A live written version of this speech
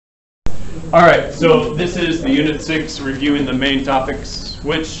All right, so this is the Unit 6 reviewing the main topics,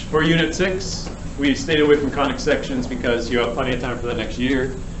 which for Unit 6, we stayed away from conic sections because you have plenty of time for the next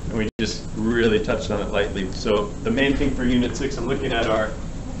year, and we just really touched on it lightly. So the main thing for Unit 6 I'm looking at are,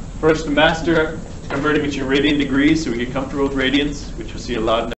 first, the master, converting it to radian degrees so we get comfortable with radians, which you'll see a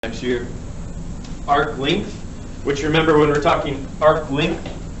lot next year. Arc length, which remember when we're talking arc length,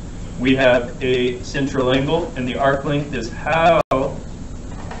 we have a central angle, and the arc length is how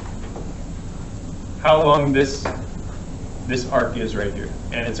long this arc is right here,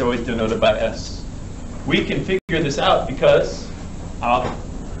 and it's always denoted by S. We can figure this out because, I'll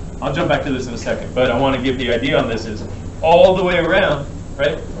jump back to this in a second, but I want to give the idea on this is all the way around,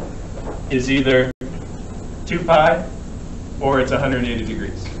 right, is either 2 pi or it's 180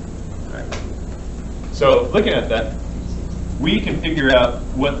 degrees. Right. So looking at that, we can figure out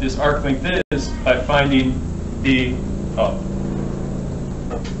what this arc length is by finding the,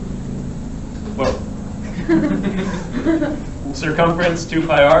 circumference 2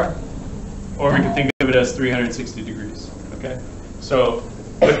 pi r, or we can think of it as 360 degrees. Okay, so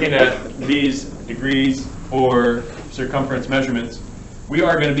looking at these degrees or circumference measurements, we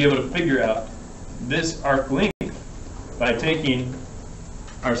are going to be able to figure out this arc length by taking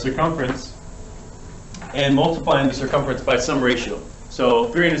our circumference and multiplying the circumference by some ratio. So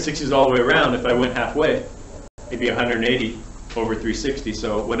 360 is all the way around. If I went halfway, it'd be 180 over 360.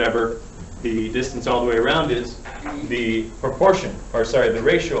 So whatever the distance all the way around is, the proportion, or sorry, the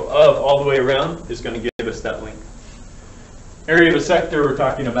ratio of all the way around is going to give us that length. Area of a sector we're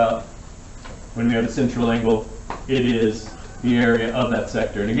talking about when we have a central angle, it is the area of that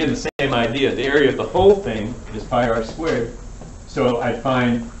sector. And again, the same idea. The area of the whole thing is pi r squared. So I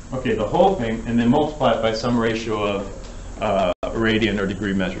find, okay, the whole thing, and then multiply it by some ratio of radian or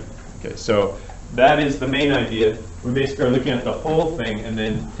degree measure. Okay, so that is the main idea. We basically are looking at the whole thing and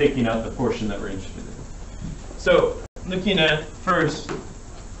then taking out the portion that we're interested in. So looking at first,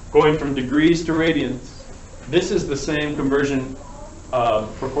 going from degrees to radians, this is the same conversion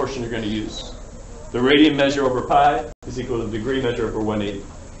proportion you're going to use. The radian measure over pi is equal to the degree measure over 180.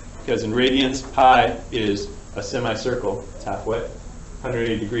 Because in radians, pi is a semicircle, it's halfway.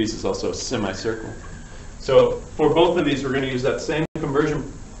 180 degrees is also a semicircle. So for both of these, we're going to use that same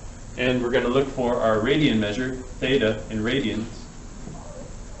conversion, and we're going to look for our radian measure, theta in radians,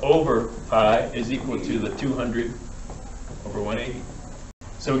 over pi is equal to the 200 over 180.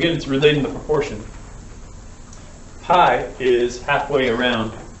 So again, it's relating the proportion. Pi is halfway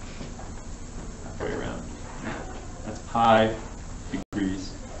around. Halfway around. That's pi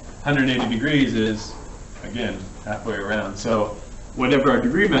degrees. 180 degrees is, again, halfway around. So whatever our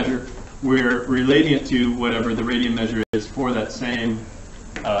degree measure, we're relating it to whatever the radian measure is for that same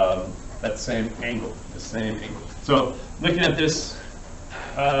angle, the same angle. So looking at this,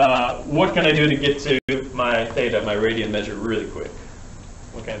 what can I do to get to my theta, my radian measure, really quick?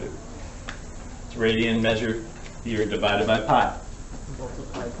 What can I do? It's radian measure here divided by pi.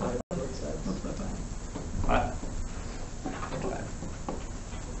 Multiply pi on both sides. Pi.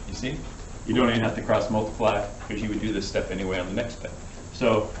 You see? You don't even have to cross multiply because you would do this step anyway on the next step.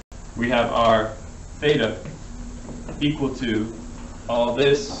 So we have our theta equal to all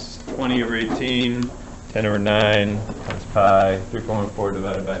this, 20 over 18, 10 over 9 times pi, 3.14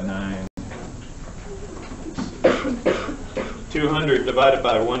 divided by 9. 200 divided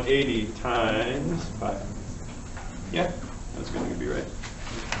by 180 times pi. Yeah, that's going to be right.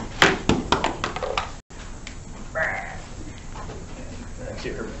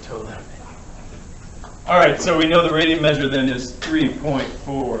 All right, so we know the radian measure then is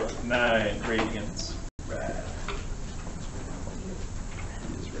 3.49 radians.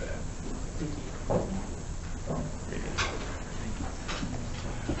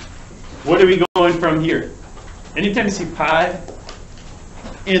 What are we going from here? Anytime you see pi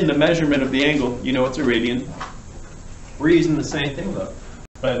in the measurement of the angle, you know it's a radian. We're using the same thing though.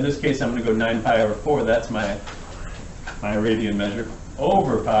 But in this case, I'm going to go 9 pi over 4. That's my radian measure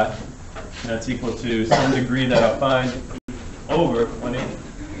over pi. And that's equal to some degree that I'll find over 180.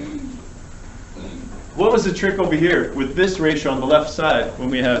 What was the trick over here with this ratio on the left side when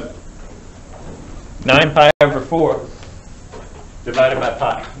we have 9 pi over 4 divided by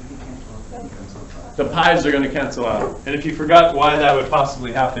pi? The pi's are going to cancel out. And if you forgot why that would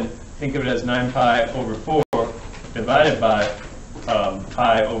possibly happen, think of it as 9 pi over 4 divided by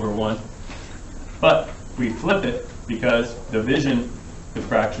pi over 1. But we flip it because division of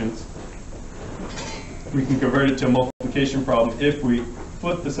fractions, we can convert it to a multiplication problem if we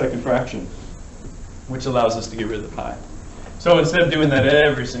flip the second fraction, which allows us to get rid of the pi. So instead of doing that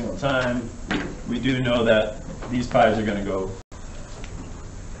every single time, we do know that these pi's are going to go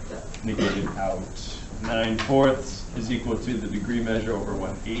negated out. 9/4 is equal to the degree measure over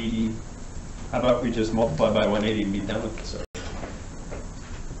 180. How about we just multiply by 180 and be done with this?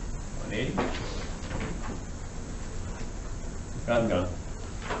 180. Gone.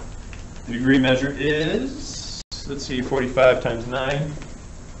 The degree measure is, let's see, 45 times 9.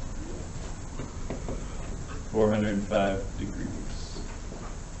 405 degrees.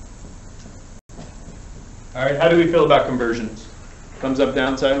 All right, how do we feel about conversions? Thumbs up,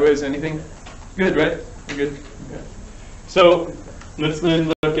 down, sideways, anything? Good, right? We're good? Okay. So let's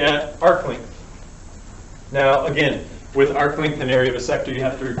then look at arc length. Now, again, with arc length and area of a sector, you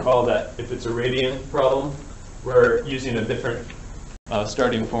have to recall that if it's a radian problem, we're using a different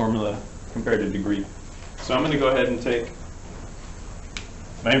starting formula compared to degree. So I'm going to go ahead and take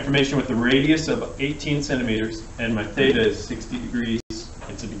my information with the radius of 18 centimeters, and my theta is 60 degrees.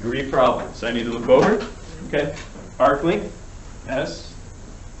 It's a degree problem, so I need to look over. Okay, arc length, S,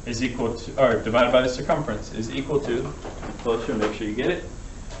 is equal to, or divided by the circumference, is equal to, closer, make sure you get it,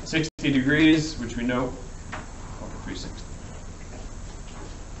 60 degrees, which we know, over 360.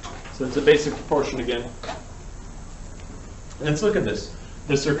 So it's a basic proportion again. Let's look at this.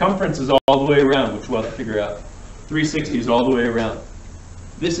 The circumference is all the way around, which we'll have to figure out. 360 is all the way around.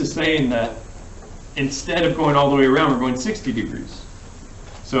 This is saying that instead of going all the way around, we're going 60 degrees.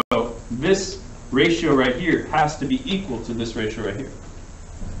 So this ratio right here has to be equal to this ratio right here.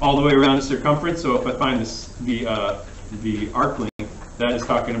 All the way around the circumference, so if I find this, the arc length, that is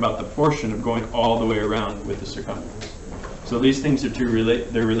talking about the portion of going all the way around with the circumference. So these things are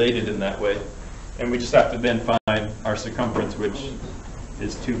they're related in that way. And we just have to then find our circumference, which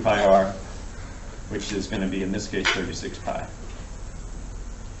is 2 pi r, which is going to be, in this case, 36 pi.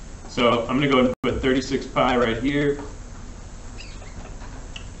 So I'm going to go and put 36 pi right here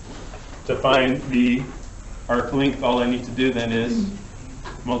to find the arc length. All I need to do then is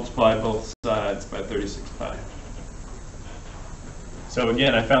multiply both sides by 36 pi. So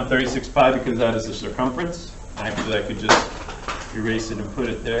again, I found 36 pi because that is the circumference. Actually, I could just erase it and put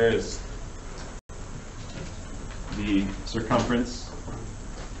it there as the circumference.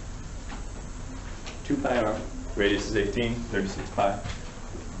 2 pi r, radius is 18, 36 pi.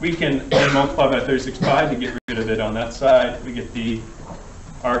 We can then multiply by 36 pi to get rid of it on that side. We get the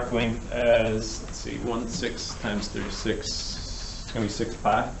arc length as, let's see, 1/6 times 36, it's going to be 6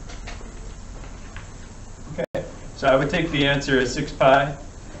 pi. Okay, so I would take the answer as 6 pi,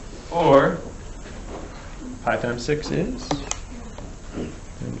 or pi times 6 is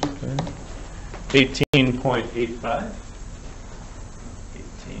 18.85.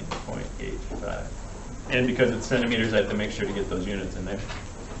 18.85. And because it's centimeters, I have to make sure to get those units in there.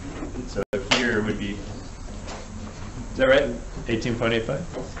 So here would be, is that right? 18.85?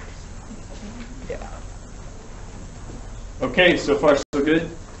 Yeah. Okay, so far so good?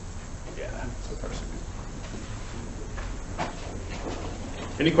 Yeah, so far so good.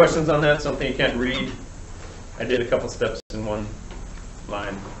 Any questions on that? Something you can't read? I did a couple steps in one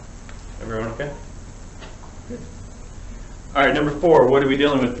line. Everyone okay? Good. All right, number 4, what are we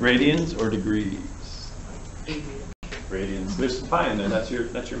dealing with, radians or degrees? Radians. There's some pi in there. That's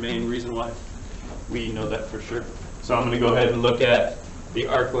your main reason why we know that for sure. So I'm going to go ahead and look at the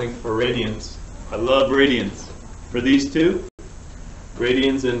arc length for radians. I love radians. For these two,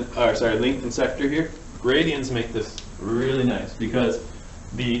 radians and, length and sector here, radians make this really nice because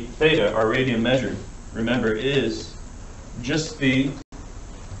the theta, our radian measured, remember, is just the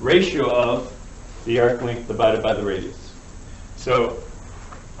ratio of the arc length divided by the radius. So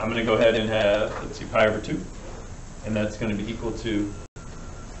I'm going to go ahead and have, let's see, pi over 2. And that's going to be equal to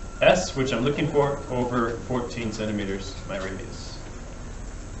S, which I'm looking for, over 14 centimeters, my radius.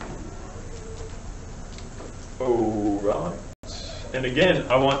 All right. And again,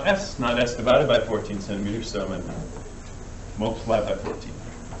 I want S, not S divided by 14 centimeters, so I'm going to multiply by 14.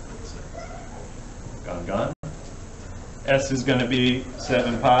 Gone. S is going to be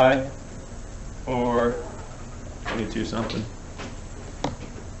 7 pi, or 22 something.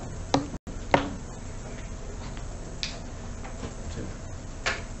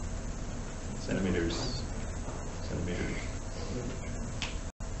 Centimeters.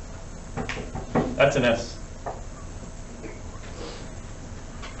 That's an S.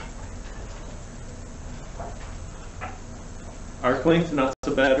 Arc length, not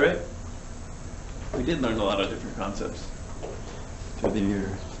so bad, right? We did learn a lot of different concepts through the years.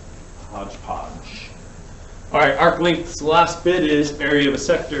 Hodgepodge. All right, arc length's last bit is area of a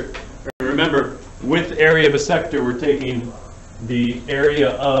sector. Remember, with area of a sector, we're taking the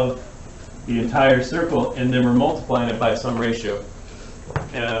area of the entire circle, and then we're multiplying it by some ratio.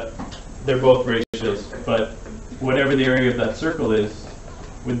 They're both ratios, but whatever the area of that circle is,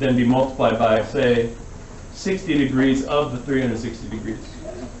 would then be multiplied by, say, 60 degrees of the 360 degrees.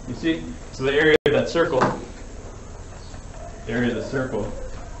 You see? So the area of that circle,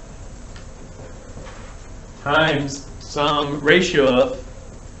 times some ratio of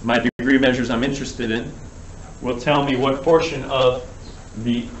my degree measures I'm interested in will tell me what portion of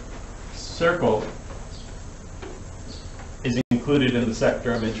the circle is included in the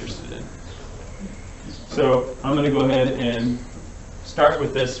sector I'm interested in. So I'm going to go ahead and start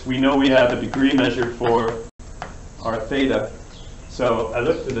with this. We know we have a degree measure for our theta. So I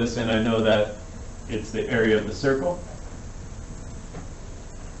looked at this and I know that it's the area of the circle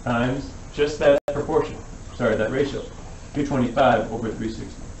times just that proportion, that ratio, 225 over 360.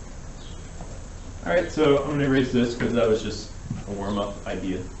 All right, so I'm going to erase this because that was just a warm-up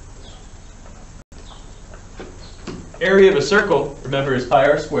idea. Area of a circle, remember, is pi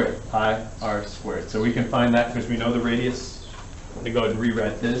r squared. Pi r squared. So we can find that because we know the radius. Let me go ahead and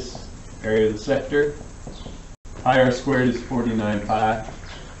rewrite this. Area of the sector. Pi r squared is 49 pi.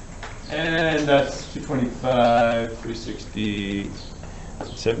 And that's 225, 360,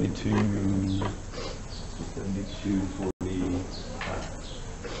 72, 45.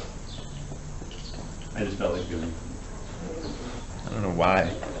 I just felt like doing it. I don't know why.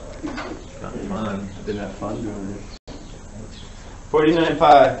 It's not fun. I didn't have fun doing it. 49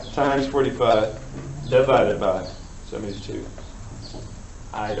 pi times 45 divided by 72.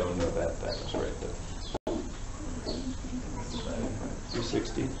 I don't know that. That was right there.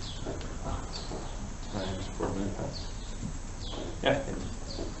 260 times 49 pi. Yeah.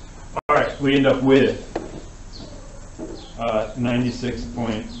 All right. We end up with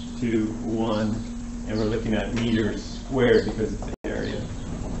 96.21, and we're looking at meters squared because it's the area.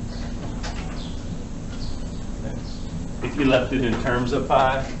 If you left it in terms of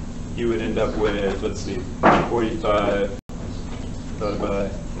pi, you would end up with, let's see, 45 divided by,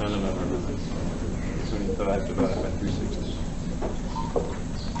 no, 25 divided by 360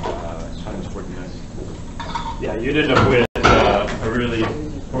 times 49. Yeah, you'd end up with a really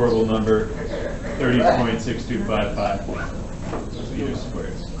horrible number, 30.6255 meters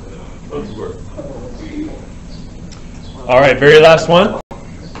squared. Both work. All right, very last one.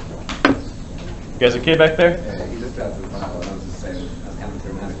 You guys okay back there?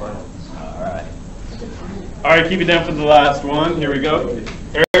 All right, keep it down for the last one. Here we go.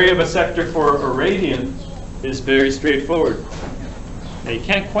 Area of a sector for a radian is very straightforward. Now you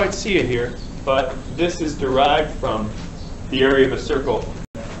can't quite see it here, but this is derived from the area of a circle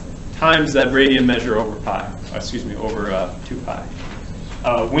times that radian measure over pi. Over 2 pi.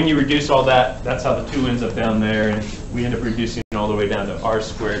 When you reduce all that, that's how the 2 ends up down there, and we end up reducing all the way down to r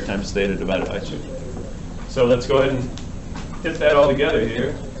squared times theta divided by 2. So let's go ahead and get that all together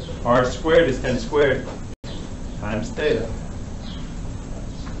here. R squared is 10 squared times theta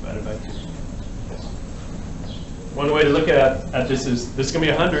divided by 2. One way to look at this is going to be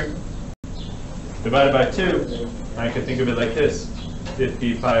 100 divided by 2. I could think of it like this: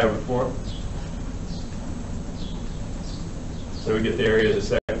 50 pi over 4. So we get the area of the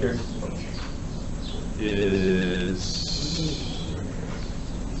sector is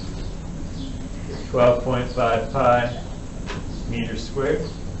 12.5 pi meters squared,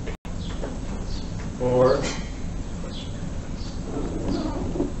 or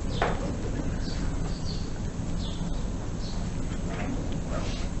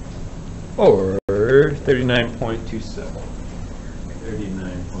 39.27.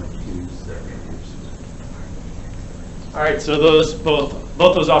 39.27. All right, so those both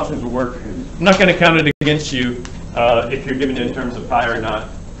those options will work. I'm not going to count it against you if you're given it in terms of pi or not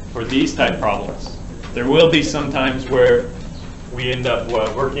for these type problems. There will be some times where we end up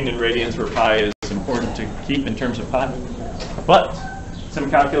working in radians where pi is important to keep in terms of pi. But some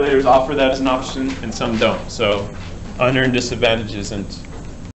calculators offer that as an option and some don't. So unearned disadvantage isn't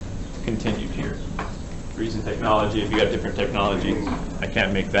continued here. Reason technology, if you got different technology, I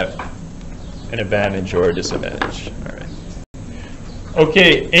can't make that an advantage or a disadvantage. All right.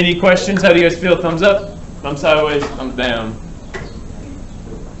 Okay, any questions? How do you guys feel? Thumbs up? Thumbs sideways? Thumbs down?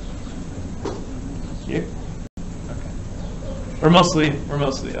 You? Okay. We're mostly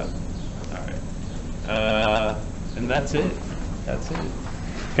up. All right. And that's it. That's it.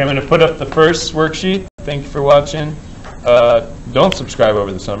 Okay, I'm going to put up the first worksheet. Thank you for watching. Don't subscribe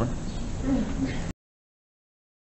over the summer.